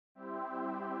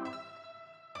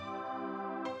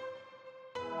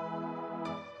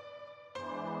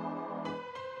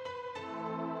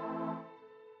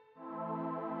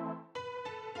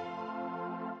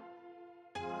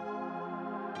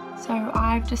So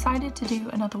I've decided to do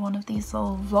another one of these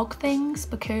little vlog things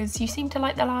because you seem to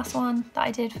like the last one that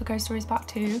I did for Ghost Stories Part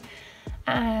 2,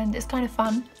 and it's kind of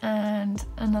fun and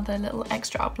another little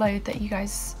extra upload that you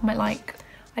guys might like.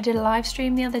 I did a live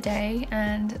stream the other day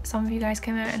and some of you guys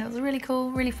came out and it was really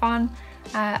cool, really fun.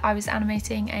 I was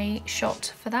animating a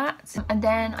shot for that, and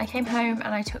then I came home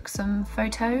and I took some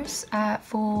photos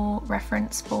for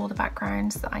reference for the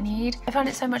backgrounds that I need. I found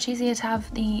it so much easier to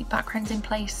have the backgrounds in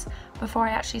place before I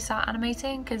actually start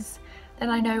animating, because then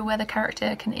I know where the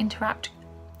character can interact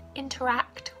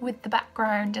with the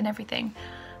background and everything,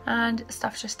 and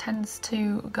stuff just tends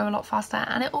to go a lot faster,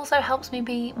 and it also helps me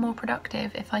be more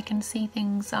productive if I can see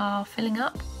things are filling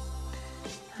up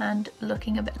and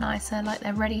looking a bit nicer, like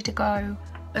they're ready to go.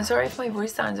 I'm sorry if my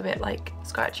voice sounds a bit like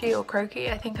scratchy or croaky.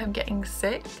 I think I'm getting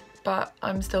sick, but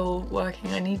I'm still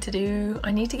working. I need to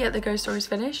get the Ghost Stories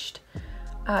finished.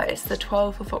 It's the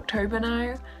 12th of October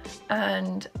now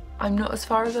and I'm not as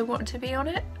far as I want to be on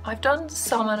it. I've done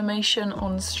some animation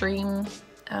on stream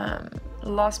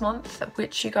last month,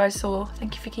 which you guys saw.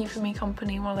 Thank you for keeping me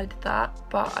company while I did that,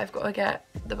 but I've got to get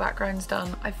the backgrounds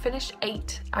done. I've finished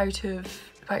 8 out of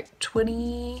about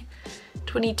 20,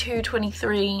 22,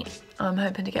 23. I'm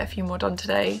hoping to get a few more done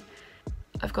today.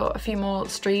 I've got a few more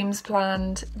streams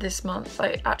planned this month.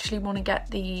 I actually want to get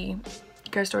the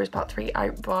Ghost Stories Part 3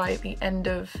 out by the end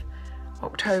of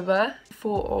October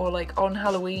or like on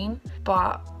Halloween,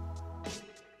 but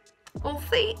we'll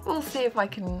see if I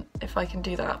can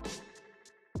do that.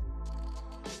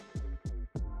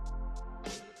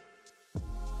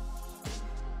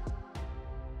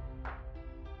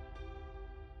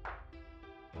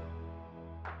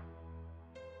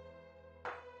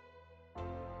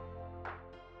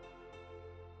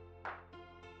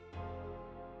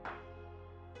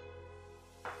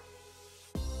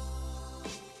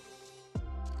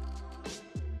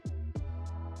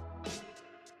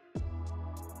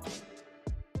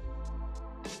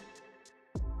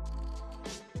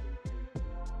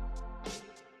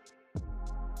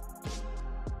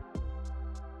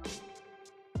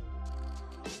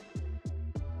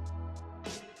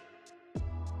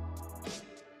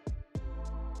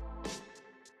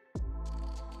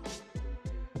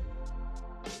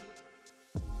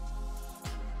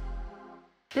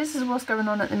 This is what's going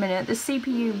on at the minute. The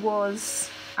CPU was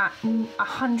at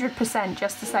 100%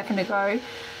 just a second ago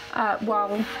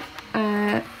while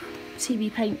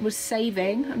TV Paint was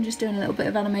saving. I'm just doing a little bit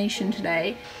of animation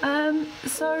today.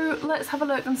 So let's have a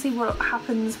look and see what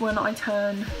happens when I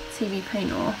turn TV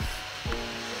Paint off.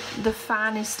 The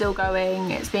fan is still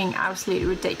going, it's being absolutely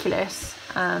ridiculous,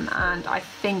 and I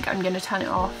think I'm going to turn it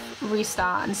off,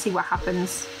 restart and see what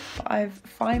happens. I've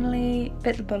finally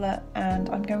bit the bullet and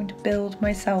I'm going to build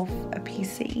myself a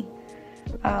PC.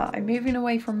 I'm moving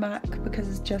away from Mac because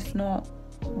it's just not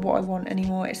what I want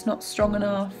anymore. It's not strong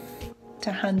enough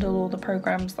to handle all the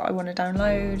programs that I want to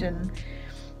download, and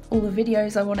all the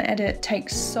videos I want to edit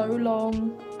takes so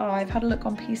long. I've had a look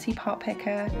on PC Part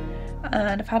Picker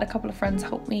and I've had a couple of friends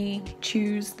help me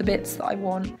choose the bits that I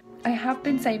want. I have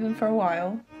been saving for a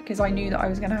while because I knew that I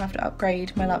was going to have to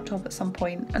upgrade my laptop at some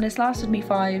point, and it's lasted me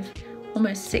 5,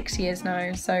 almost 6 years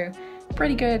now, so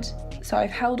pretty good. So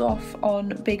I've held off on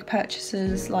big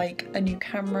purchases like a new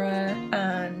camera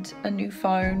and a new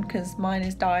phone because mine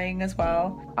is dying as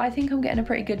well. I think I'm getting a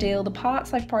pretty good deal. The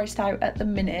parts I've priced out at the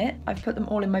minute, I've put them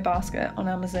all in my basket on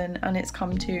Amazon and it's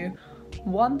come to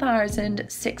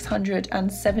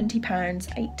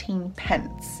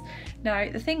 £1,670.18.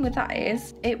 Now the thing with that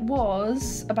is it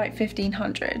was about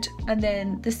 £1,500 and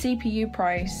then the CPU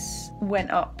price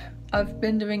went up. I've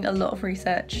been doing a lot of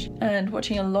research and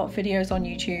watching a lot of videos on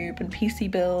YouTube and PC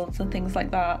builds and things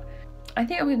like that. I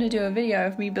think I'm going to do a video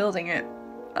of me building it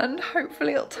and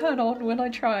hopefully it'll turn on when I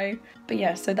try. But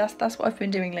yeah, so that's what I've been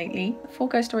doing lately. For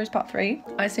Ghost Stories Part 3,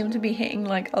 I seem to be hitting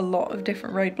like a lot of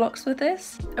different roadblocks with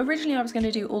this. Originally I was going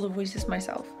to do all the voices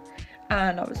myself,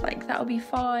 and I was like, that'll be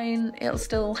fine, it'll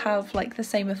still have like the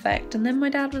same effect. And then my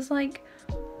dad was like,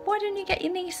 why don't you get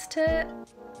your niece to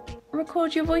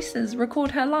record your voices,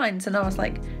 record her lines? And I was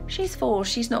like, she's 4,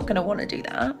 she's not going to want to do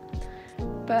that.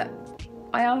 But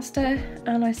I asked her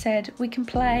and I said, we can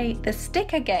play the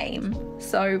sticker game.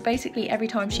 So basically every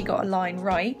time she got a line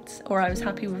right, or I was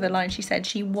happy with a line she said,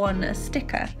 she won a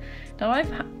sticker. Now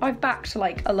I've backed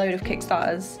like a load of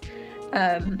Kickstarters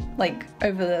like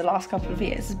over the last couple of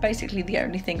years. It's basically the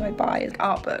only thing I buy is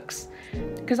art books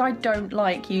because I don't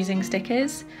like using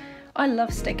stickers. I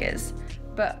love stickers,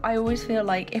 but I always feel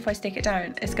like if I stick it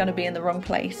down, it's going to be in the wrong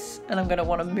place and I'm going to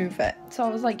want to move it. So I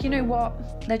was like, you know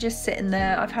what? They're just sitting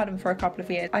there. I've had them for a couple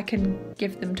of years. I can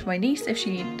give them to my niece if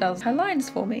she does her lines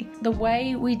for me. The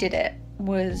way we did it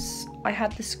was I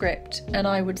had the script and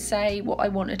I would say what I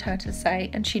wanted her to say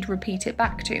and she'd repeat it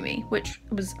back to me, which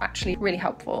was actually really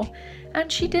helpful.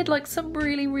 And she did like some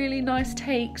really, really nice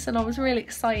takes and I was really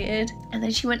excited. And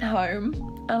then she went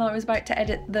home and I was about to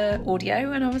edit the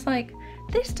audio and I was like,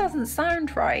 this doesn't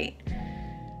sound right.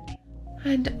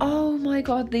 And oh my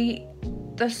God,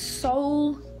 the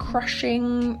soul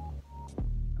crushing,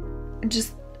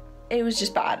 it was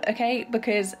just bad, okay?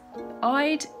 Because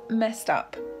I'd messed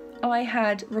up. I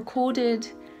had recorded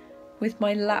with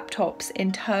my laptop's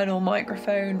internal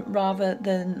microphone rather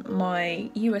than my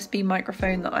USB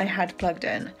microphone that I had plugged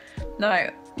in. Now,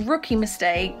 rookie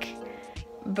mistake,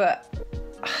 but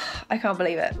I can't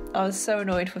believe it. I was so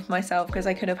annoyed with myself because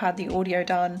I could have had the audio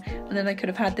done and then I could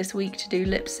have had this week to do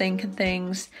lip sync and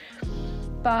things.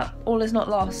 But all is not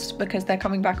lost because they're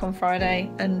coming back on Friday,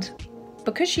 and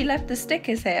because she left the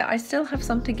stickers here, I still have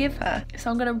some to give her. So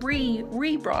I'm gonna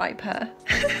re-bribe her.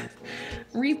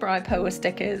 Re-bribe her with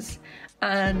stickers,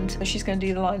 and she's gonna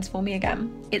do the lines for me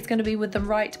again. It's gonna be with the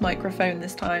right microphone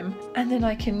this time, and then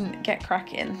I can get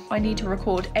cracking. I need to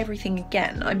record everything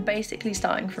again. I'm basically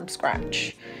starting from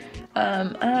scratch.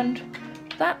 And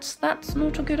that's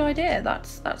not a good idea.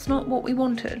 That's not what we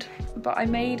wanted. But I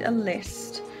made a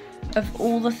list of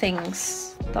all the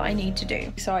things that I need to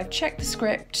do. So I've checked the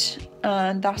script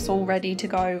and that's all ready to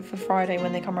go for Friday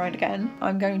when they come around again.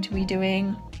 I'm going to be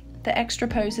doing the extra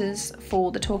poses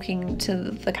for the talking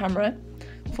to the camera,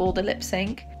 for the lip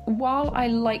sync. While I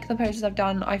like the poses I've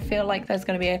done, I feel like there's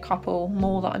going to be a couple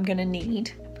more that I'm going to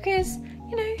need because,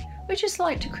 you know, we just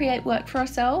like to create work for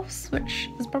ourselves, which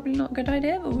is probably not a good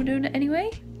idea, but we're doing it anyway.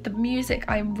 The music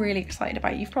I'm really excited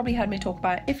about. You've probably heard me talk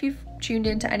about it. If you've tuned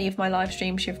into any of my live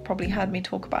streams, you've probably heard me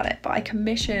talk about it, but I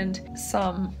commissioned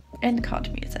some end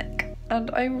card music and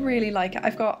I really like it.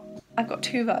 I've got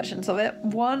two versions of it.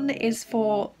 One is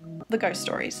for the ghost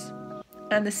stories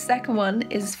and the second one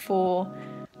is for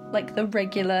like the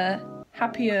regular,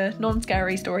 happier,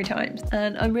 non-scary story times.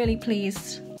 And I'm really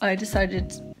pleased I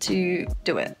decided to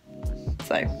do it.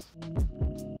 So.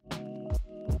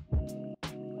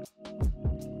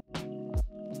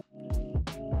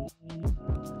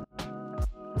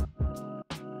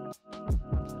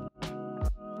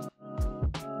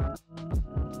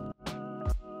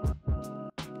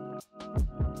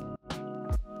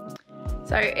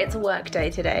 So it's a work day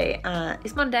today.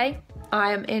 It's Monday.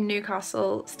 I am in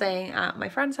Newcastle staying at my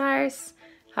friend's house,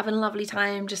 having a lovely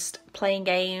time just playing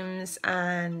games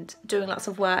and doing lots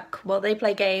of work while they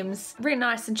play games. Really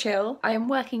nice and chill. I am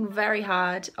working very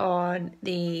hard on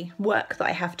the work that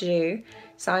I have to do.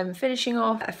 So I'm finishing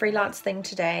off a freelance thing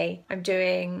today. I'm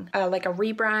doing like a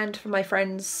rebrand for my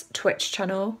friend's Twitch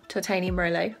channel, Titanium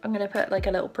Rolo. I'm gonna put like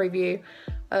a little preview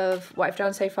of what I've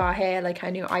done so far here, like her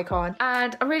new icon.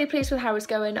 And I'm really pleased with how it's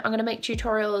going. I'm gonna make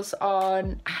tutorials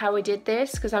on how I did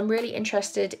this because I'm really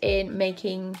interested in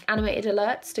making animated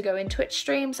alerts to go in Twitch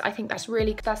streams. I think that's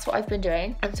what I've been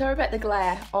doing. I'm sorry about the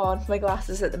glare on my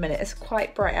glasses at the minute. It's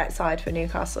quite bright outside for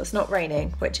Newcastle. It's not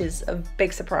raining, which is a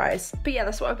big surprise. But yeah,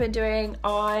 that's what I've been doing.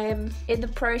 I'm in the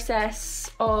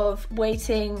process of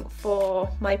waiting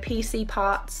for my PC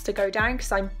parts to go down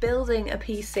because I'm building a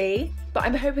PC. But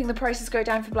I'm hoping the prices go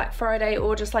down for Black Friday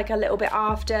or just like a little bit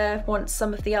after, once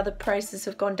some of the other prices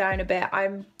have gone down a bit.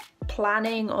 I'm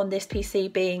planning on this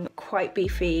PC being quite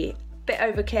beefy, bit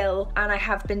overkill, and I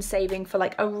have been saving for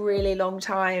like a really long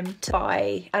time to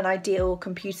buy an ideal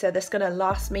computer that's gonna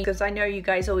last me, because I know you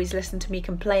guys always listen to me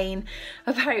complain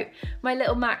about my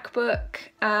little MacBook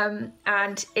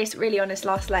and it's really on its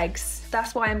last legs.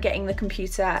 That's why I'm getting the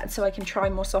computer, so I can try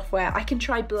more software. I can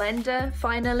try Blender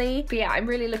finally. But yeah, I'm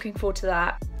really looking forward to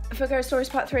that. For Ghost Stories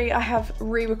Part 3, I have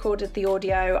re-recorded the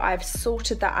audio. I've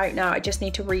sorted that out now. I just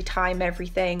need to retime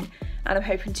everything, and I'm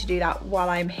hoping to do that while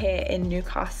I'm here in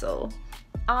Newcastle.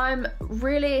 I'm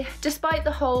really, despite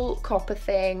the whole copper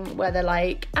thing where they're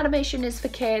like, animation is for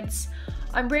kids,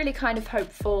 I'm really kind of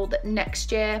hopeful that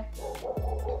next year,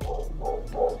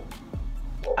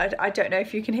 I don't know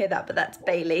if you can hear that, but that's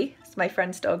Bailey. It's my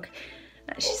friend's dog.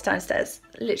 She's downstairs.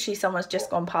 Literally someone's just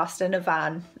gone past in a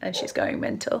van and she's going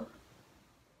mental.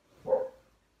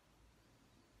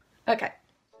 Okay.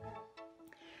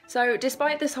 So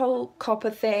despite this whole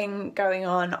copper thing going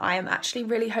on, I am actually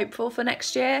really hopeful for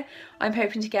next year. I'm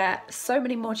hoping to get so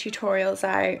many more tutorials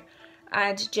out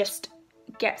and just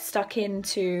get stuck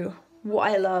into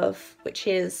what I love, which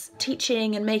is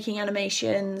teaching and making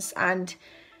animations and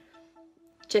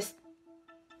just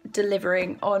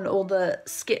delivering on all the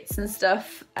skits and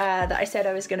stuff that I said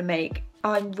I was going to make.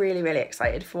 I'm really, really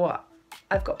excited for what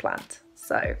I've got planned.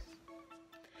 So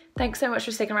thanks so much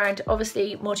for sticking around.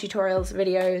 Obviously more tutorials,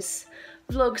 videos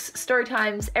vlogs, story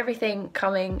times, everything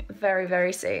coming very,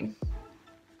 very soon.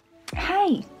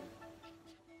 Hey,